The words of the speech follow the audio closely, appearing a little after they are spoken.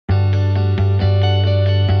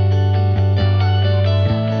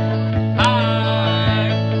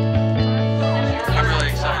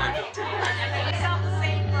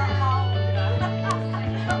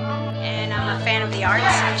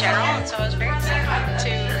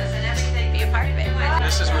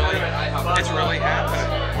This is really, it's really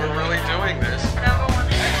happening. We're really doing this.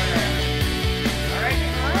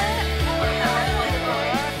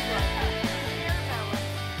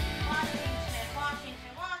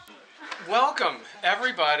 Welcome,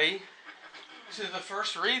 everybody, to the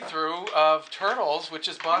first read-through of Turtles, which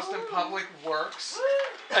is Boston Public Works'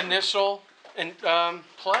 initial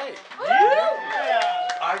play.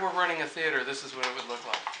 I were running a theater, this is what it would look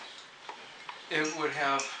like. It would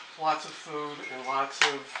have lots of food and lots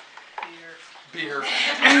of beer.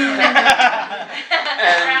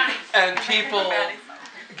 and people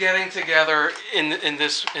getting together in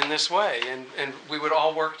this way, and we would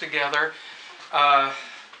all work together.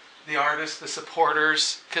 The artists, the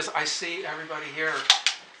supporters, because I see everybody here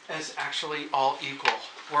as actually all equal.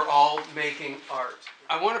 We're all making art.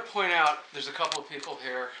 I want to point out, there's a couple of people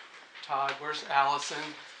here. Todd, where's Allison?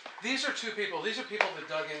 These are two people. These are people that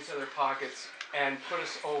dug into their pockets and put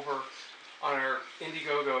us over on our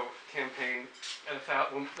Indiegogo campaign.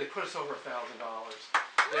 They put us over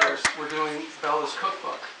 $1,000. We're doing Bella's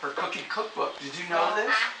cookbook, her cookie cookbook. Did you know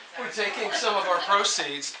this? We're taking some of our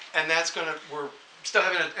proceeds, and we're still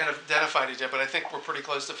haven't identified it yet, but I think we're pretty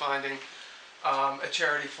close to finding a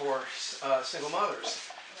charity for single mothers.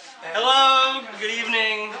 Hello, good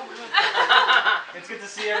evening. It's good to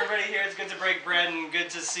see everybody here. It's good to break bread and good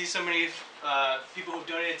to see so many people who've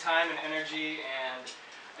donated time and energy and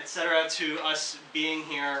etc. to us being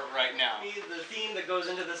here right now. The theme that goes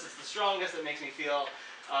into this is the strongest, that makes me feel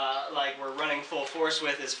like we're running full force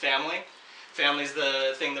with, is family. Family's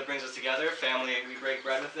the thing that brings us together. Family, we break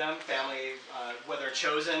bread with them. Family, whether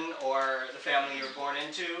chosen or the family you're born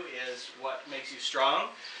into, is what makes you strong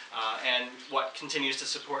and what continues to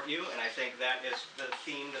support you. And I think that is the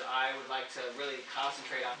theme that I would like to really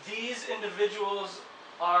concentrate on. These individuals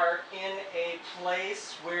are in a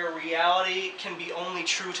place where reality can be only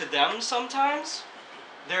true to them sometimes.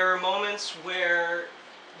 There are moments where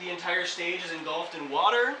the entire stage is engulfed in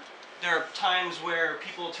water. There are times where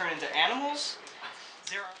people turn into animals.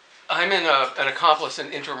 I'm an accomplice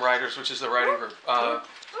in Interim Writers, which is the writing group.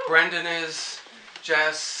 Brendan is,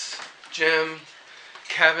 Jess, Jim,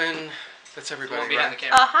 Kevin, that's everybody, behind the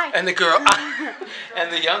camera. Hi. And the girl,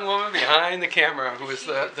 and the young woman behind the camera who is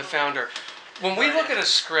the founder. When we look at a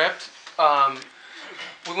script,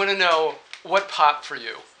 we want to know what popped for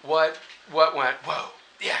you. What went, whoa,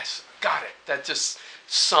 yes, got it. That just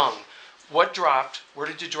sung. What dropped? Where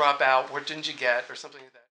did you drop out? What didn't you get? Or something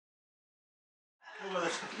like that.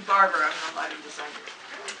 Barbara, I'm the lighting designer.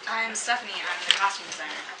 I'm Stephanie, I'm the costume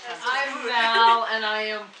designer. I'm Val, and I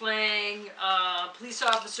am playing police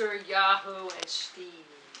officer Yahoo and Steve.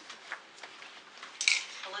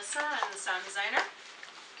 Alyssa, I'm the sound designer.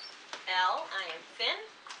 Elle, I am Finn.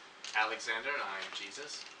 Alexander, and I am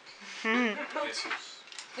Jesus. Jesus.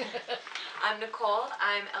 I'm Nicole,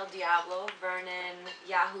 I'm El Diablo, Vernon,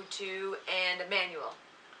 Yahoo 2, and Emmanuel.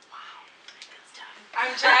 Wow, that's tough.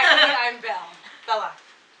 I'm Jackie, I'm Bella.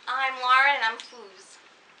 I'm Lauren, and I'm Foos.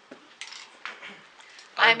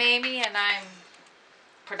 I'm Amy, and I'm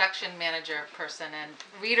production manager person and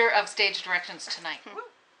reader of stage directions tonight.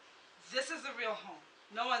 This is the real home.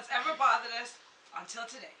 No one's ever bothered us until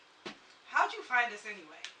today. How'd you find us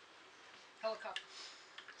anyway? Helicopter.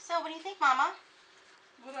 So, what do you think, Mama?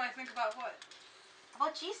 What do I think about what?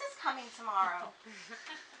 About Jesus coming tomorrow.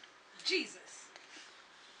 Jesus.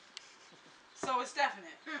 So it's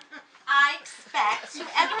definite. I expect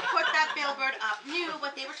whoever put that billboard up knew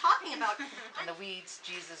what they were talking about. In the weeds,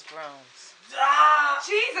 Jesus groans.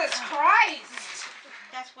 Jesus Christ!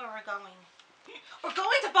 That's where we're going. We're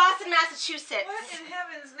going to Boston, Massachusetts. What in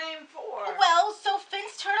heaven's name for? Well, so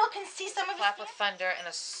Finn's turtle can see some of his... Clap of thunder and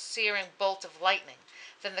a searing bolt of lightning.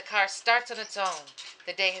 Then the car starts on its own.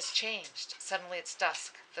 The day has changed. Suddenly it's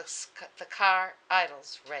dusk. The car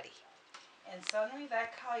idles, ready. And suddenly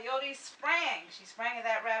that coyote sprang. She sprang at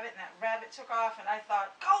that rabbit, and that rabbit took off, and I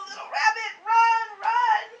thought, go little rabbit, run,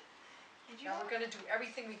 run! Now we're going to do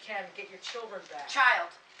everything we can to get your children back.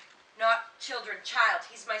 Child. Not children, child.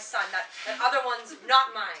 He's my son. That other one's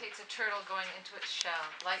not mine. Takes a turtle going into its shell.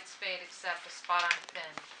 Lights fade except a spot on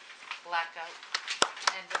Finn. Blackout.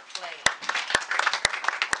 End of play.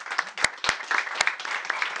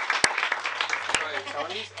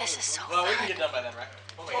 This is so Well, we can get done by then, right?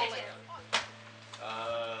 Oh, wait.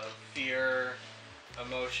 Fear,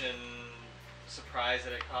 emotion, surprise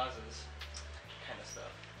that it causes, kind of stuff.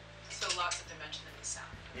 So lots of dimension in the sound.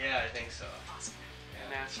 Yeah, I think so. Awesome.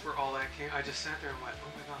 And that's where all that came. I just sat there and went, oh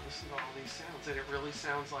my God, listen to all these sounds. And it really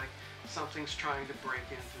sounds like something's trying to break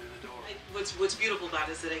in through the door. What's beautiful about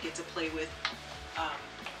it is that I get to play with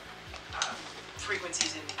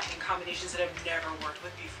frequencies and combinations that I've never worked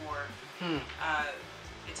with before.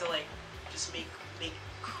 get to like just make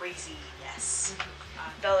craziness.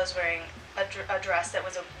 Bella's wearing a dress that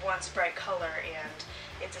was a once bright color, and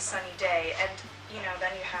it's a sunny day, and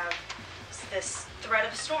then you have this threat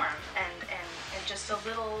of a storm, and just a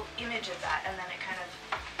little image of that, and then it kind of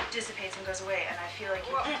dissipates and goes away, and I feel like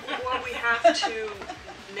what we have to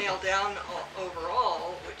nail down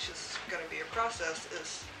overall, which is going to be a process,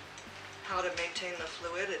 is how to maintain the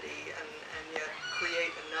fluidity and yet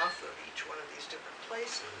create enough of each one of these different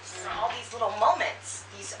places. All these little moments,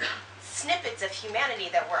 these snippets of humanity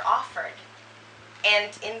that we're offered.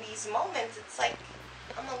 And in these moments, it's like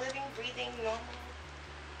I'm a living, breathing, normal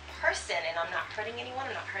person, and I'm not hurting anyone,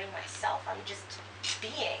 I'm not hurting myself, I'm just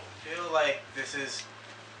being. I feel like this is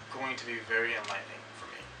going to be very enlightening for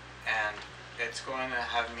me, and it's going to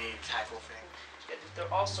have me tackle things.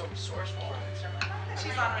 They're also resourceful.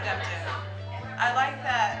 She's unredemptive. I like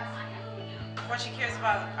that what she cares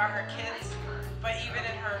about are her kids, but even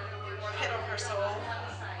in her pit of her soul,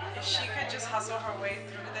 if she could just hustle her way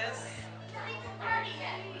through this,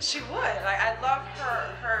 she would. Like, I love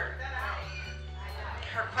her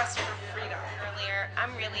quest for freedom. Earlier,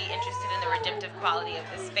 I'm really interested in the redemptive quality of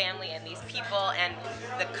this family and these people, and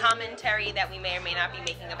the commentary that we may or may not be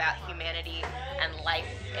making about humanity and life.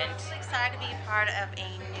 And I'm excited to be a part of a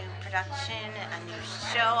new production, a new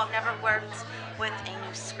show. I've never worked with a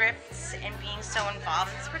new script, and being so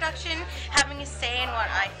involved in this production, having a say in what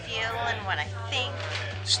I feel and what I think.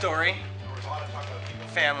 Story,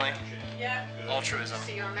 family, altruism.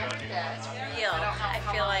 Real. I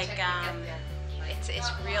feel like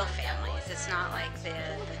it's real families. It's not like the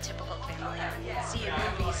typical family you see in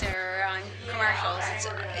movies or on commercials.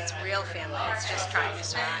 It's real family. It's just trying to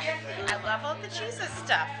survive. I love all the Jesus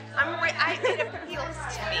stuff. It appeals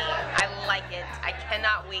to me. I like it. I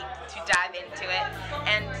cannot wait to dive into it.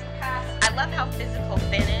 And I love how physical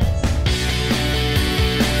Finn is.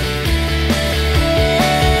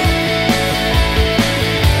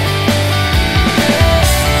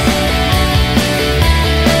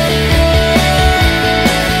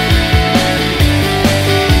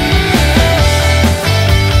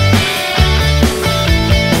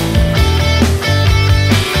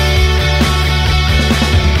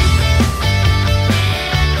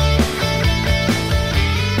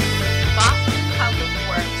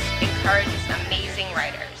 Encourages amazing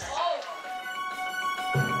writers.